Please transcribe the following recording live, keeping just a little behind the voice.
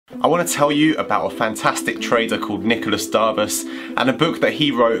I want to tell you about a fantastic trader called Nicolas Darvas and a book that he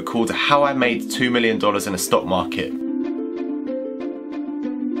wrote called How I Made $2 Million in a Stock Market.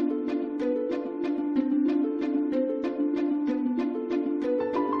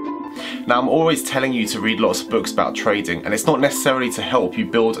 Now, I'm always telling you to read lots of books about trading, and it's not necessarily to help you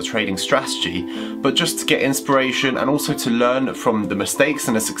build a trading strategy, but just to get inspiration and also to learn from the mistakes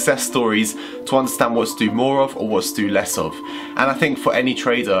and the success stories to understand what to do more of or what to do less of. And I think for any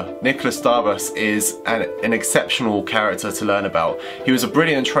trader, Nicolas Darvas is an exceptional character to learn about. He was a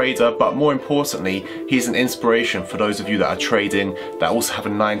brilliant trader, but more importantly, he's an inspiration for those of you that are trading, that also have a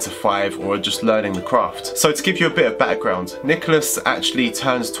 9-to-5 or are just learning the craft. So to give you a bit of background, Nicolas actually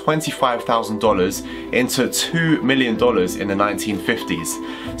turns $25,000 into $2 million in the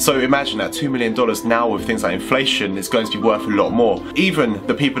 1950s. So imagine that $2 million now with things like inflation is going to be worth a lot more. Even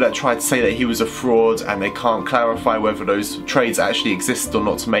the people that tried to say that he was a fraud and they can't clarify whether those trades actually exist or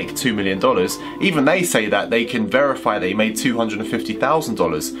not to make $2 million, even they say that they can verify that he made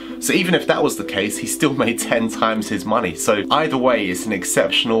 $250,000. So even if that was the case, he still made 10 times his money. So either way, it's an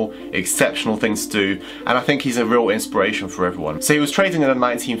exceptional thing to do, and I think he's a real inspiration for everyone. So he was trading in the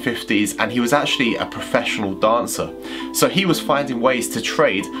 1950s, and he was actually a professional dancer. So he was finding ways to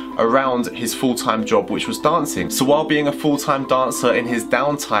trade around his full-time job, which was dancing. So while being a full-time dancer in his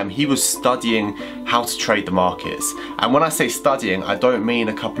downtime, he was studying how to trade the markets. And when I say studying, I don't mean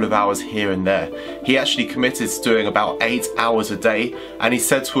a couple of hours here and there. He actually committed to doing about 8 hours a day, and he's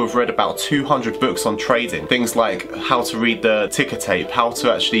said to have read about 200 books on trading. Things like how to read the ticker tape, how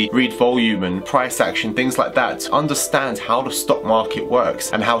to actually read volume and price action, things like that, to understand how the stock market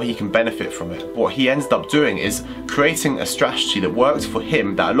works and how he can benefit from it. What he ended up doing is creating a strategy that worked for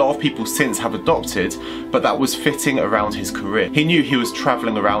him, that a lot of people since have adopted, but that was fitting around his career. He knew he was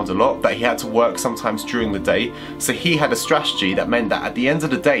traveling around a lot, that he had to work sometimes during the day, so he had a strategy that meant that at the end of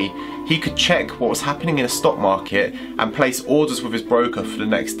the day he could check what was happening in the stock market and place orders with his broker for the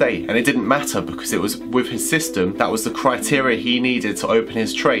next day. And it didn't matter because it was with his system, that was the criteria he needed to open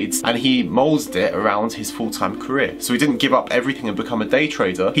his trades, and he molded it around his full-time career. So he didn't give up everything and become a day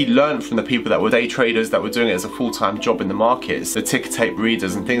trader. He learned from the people that were day traders, that were doing it as a full-time job in the markets, the ticker tape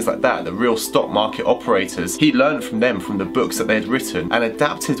readers and things like that, the real stock market operators. He learned from them, from the books that they had written, and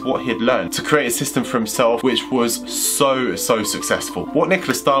adapted what he had learned to create a system for himself which was so successful. What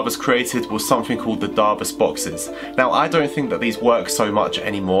Nicolas Darvas created was something called the Darvas boxes. Now, I don't think that these work so much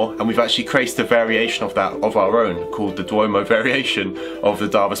anymore, and we've actually created a variation of that of our own called the Duomo variation of the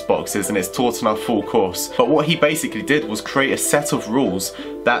Darvas boxes, and it's taught in our full course. But what he basically did was create a set of rules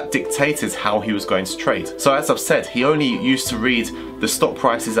that dictated how he was going to trade. So as I've said, he only used to read the stock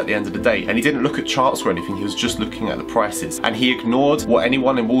prices at the end of the day, and he didn't look at charts or anything, he was just looking at the prices. And he ignored what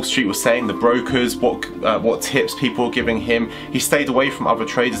anyone in Wall Street was saying, the brokers, what tips people were giving him. He stayed away from other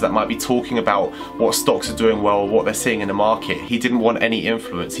traders that might be talking about what stocks are doing well, what they're seeing in the market. He didn't want any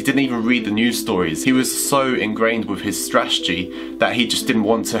influence. He didn't even read the news stories. He was so ingrained with his strategy that he just didn't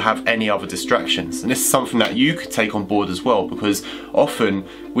want to have any other distractions. And this is something that you could take on board as well, because often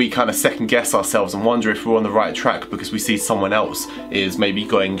we kind of second guess ourselves and wonder if we're on the right track because we see someone else is maybe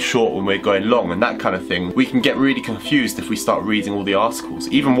going short when we're going long and that kind of thing. We can get really confused if we start reading all the articles.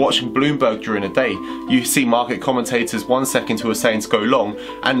 Even watching Bloomberg during a day, you see market commentators 1 second who are saying to go long,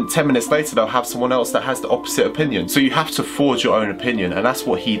 and 10 minutes later they'll have someone else that has the opposite opinion. So you have to forge your own opinion, and that's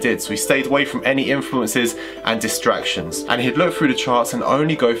what he did. So he stayed away from any influences and distractions, and he'd look through the charts and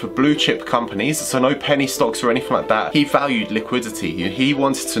only go for blue chip companies, so no penny stocks or anything like that. He valued liquidity. He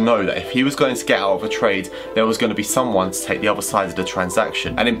wanted to know that if he was going to get out of a trade, there was going to be someone to take the other side of the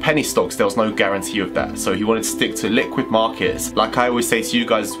transaction. And in penny stocks, there was no guarantee of that. So he wanted to stick to liquid markets. Like I always say to you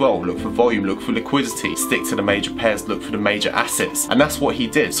guys as well, look for volume, look for liquidity, stick to the major pairs, look for the major assets. And that's what he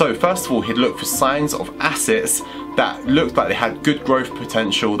did. So first of all, he'd look for signs of assets that looked like they had good growth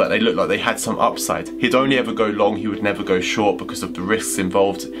potential, that they looked like they had some upside. He'd only ever go long, he would never go short because of the risks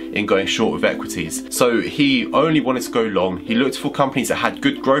involved in going short with equities. So he only wanted to go long. He looked for companies that had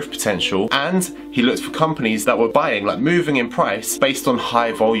good growth potential, and he looked for companies that were buying, like moving in price based on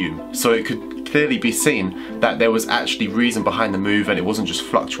high volume. So it could clearly be seen that there was actually reason behind the move, and it wasn't just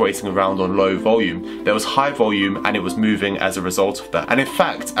fluctuating around on low volume. There was high volume and it was moving as a result of that. And in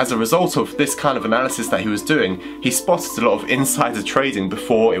fact, as a result of this kind of analysis that he was doing, he spotted a lot of insider trading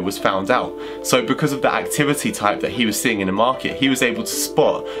before it was found out. So because of the activity type that he was seeing in the market, he was able to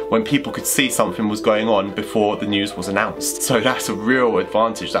spot when people could see something was going on before the news was announced. So that's a real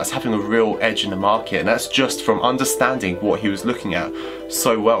advantage. That's having a real edge in the market, and that's just from understanding what he was looking at.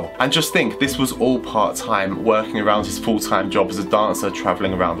 so well. And just think, this was all part-time, working around his full-time job as a dancer,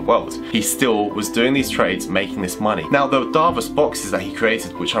 traveling around the world. He still was doing these trades, making this money. Now, the Darvas boxes that he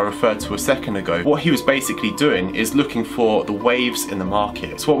created, which I referred to a second ago, what he was basically doing is looking for the waves in the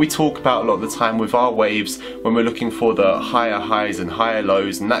market. It's what we talk about a lot of the time with our waves when we're looking for the higher highs and higher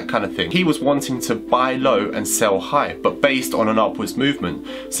lows and that kind of thing. He was wanting to buy low and sell high, but based on an upwards movement.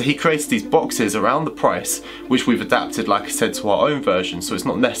 So he created these boxes around the price, which we've adapted, like I said, to our own version. So it's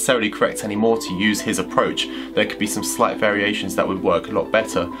not necessarily correct anymore to use his approach. There could be some slight variations that would work a lot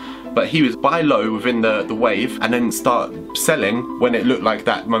better. But he would buy low within the wave and then start selling when it looked like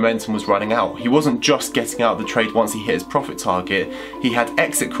that momentum was running out. He wasn't just getting out of the trade once he hit his profit target. He had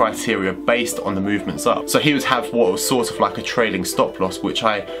exit criteria based on the movements up. So he would have what was sort of like a trailing stop loss, which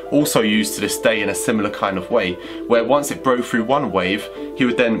I also use to this day in a similar kind of way, where once it broke through one wave, he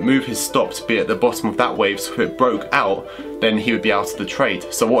would then move his stop to be at the bottom of that wave, so if it broke out, then he would be out of the trade.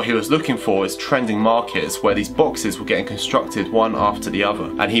 So what he was looking for is trending markets where these boxes were getting constructed one after the other,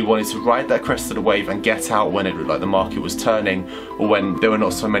 and he wanted to ride that crest of the wave and get out when it looked like the market was turning, or when there were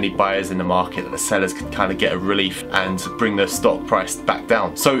not so many buyers in the market that the sellers could kind of get a relief and bring the stock price back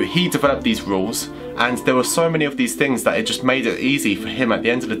down. So he developed these rules, and there were so many of these things that it just made it easy for him at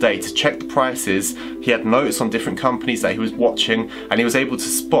the end of the day to check the prices. He had notes on different companies that he was watching, and he was able to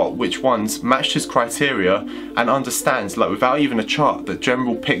spot which ones matched his criteria and understand, like without even a chart, the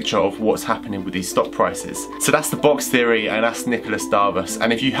general picture of what's happening with these stock prices. So that's the box theory, and that's Nicolas Darvas.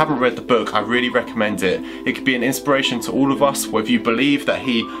 And if you haven't read the book, I really recommend it. It could be an inspiration to all of us, whether you believe that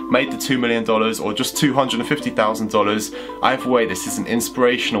he made the $2 million or just $250,000. Either way, this is an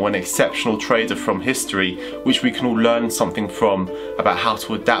inspirational and exceptional trader from history, which we can all learn something from about how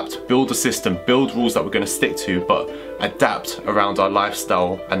to adapt, build a system, build rules that we're going to stick to, but adapt around our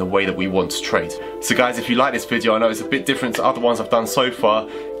lifestyle and the way that we want to trade. So guys, if you like this video, I know it's a bit different to other ones I've done so far,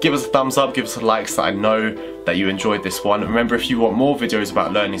 give us a thumbs up, give us a like so I know that you enjoyed this one. Remember, if you want more videos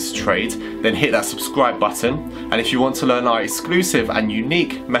about learning to trade, then hit that subscribe button. And if you want to learn our exclusive and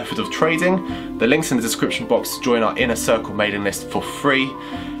unique method of trading, the link's in the description box to join our Inner Circle mailing list for free.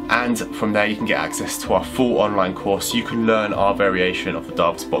 And from there you can get access to our full online course. You can learn our variation of the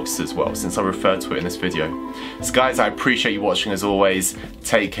Darvas boxes as well, since I referred to it in this video. So guys, I appreciate you watching as always.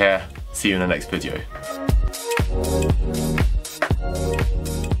 Take care. See you in the next video.